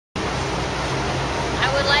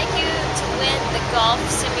like you to win the golf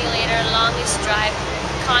simulator longest drive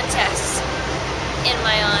contest in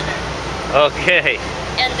my honor. Okay.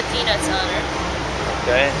 And the Peanuts' honor.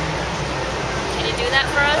 Okay. Can you do that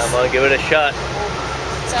for us? I'm gonna give it a shot.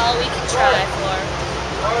 That's all we can try for.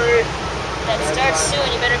 That starts soon.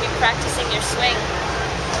 You better be practicing your swing.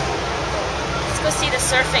 Let's go see the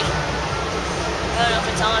surfing. I don't know if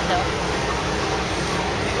it's on though.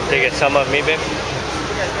 Take it some of me, babe.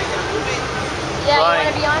 Yeah, you want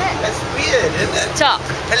to be on it? That's weird, isn't it? Talk.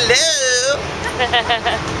 Hello!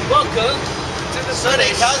 Welcome to the Sunny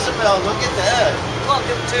Sunny. Cozumel, look at that.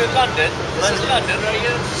 Welcome to London. This is London, right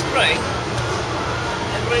here in spring.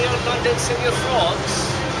 And we're here in London, sing your frogs.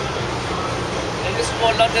 And this is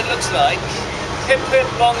what London looks like. Hip hip,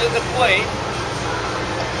 long live the Queen.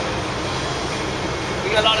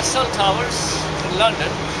 We got a lot of cell towers in London.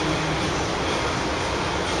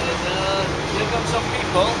 And here come some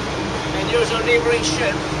people. And here's our neighboring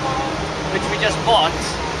ship, which we just bought.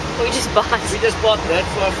 We just bought. We just bought that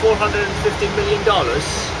for $450 million.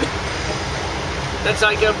 That's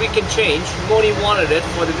like a weekend change. Moni wanted it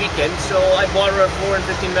for the weekend, so I bought her a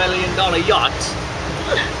 $450 million yacht.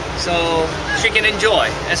 So she can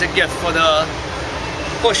enjoy as a gift for the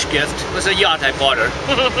push gift. It was a yacht I bought her.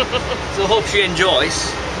 So hope she enjoys.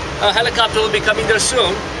 A helicopter will be coming there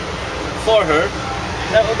soon for her.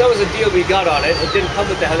 That was a deal we got on it. It didn't come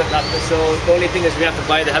with the helicopter, so the only thing is we have to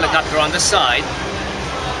buy the helicopter on the side.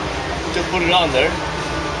 Just put it on there.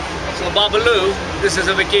 So Babalu, this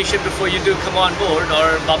is a vacation before you do come on board,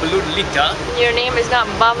 or Babalu Lita. Your name is not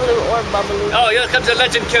Babalu or Babalu. Oh, here comes the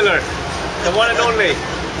legend killer. The one and only.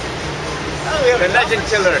 The legend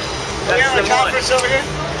killer. That's the one. Over here?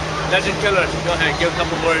 Legend killer. Go ahead, give a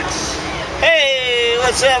couple words. Hey,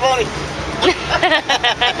 what's up, Bonnie?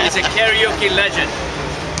 He's a karaoke legend.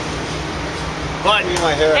 But,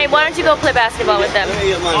 Hey, why don't you go play basketball with them?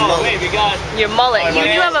 oh wait, we got Your mullet. You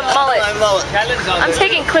do have a mullet. My mullet. Callan's on I'm there.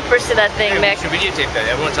 taking clippers to that thing, Hey, we Mick. should videotape that.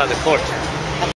 Everyone's on the court.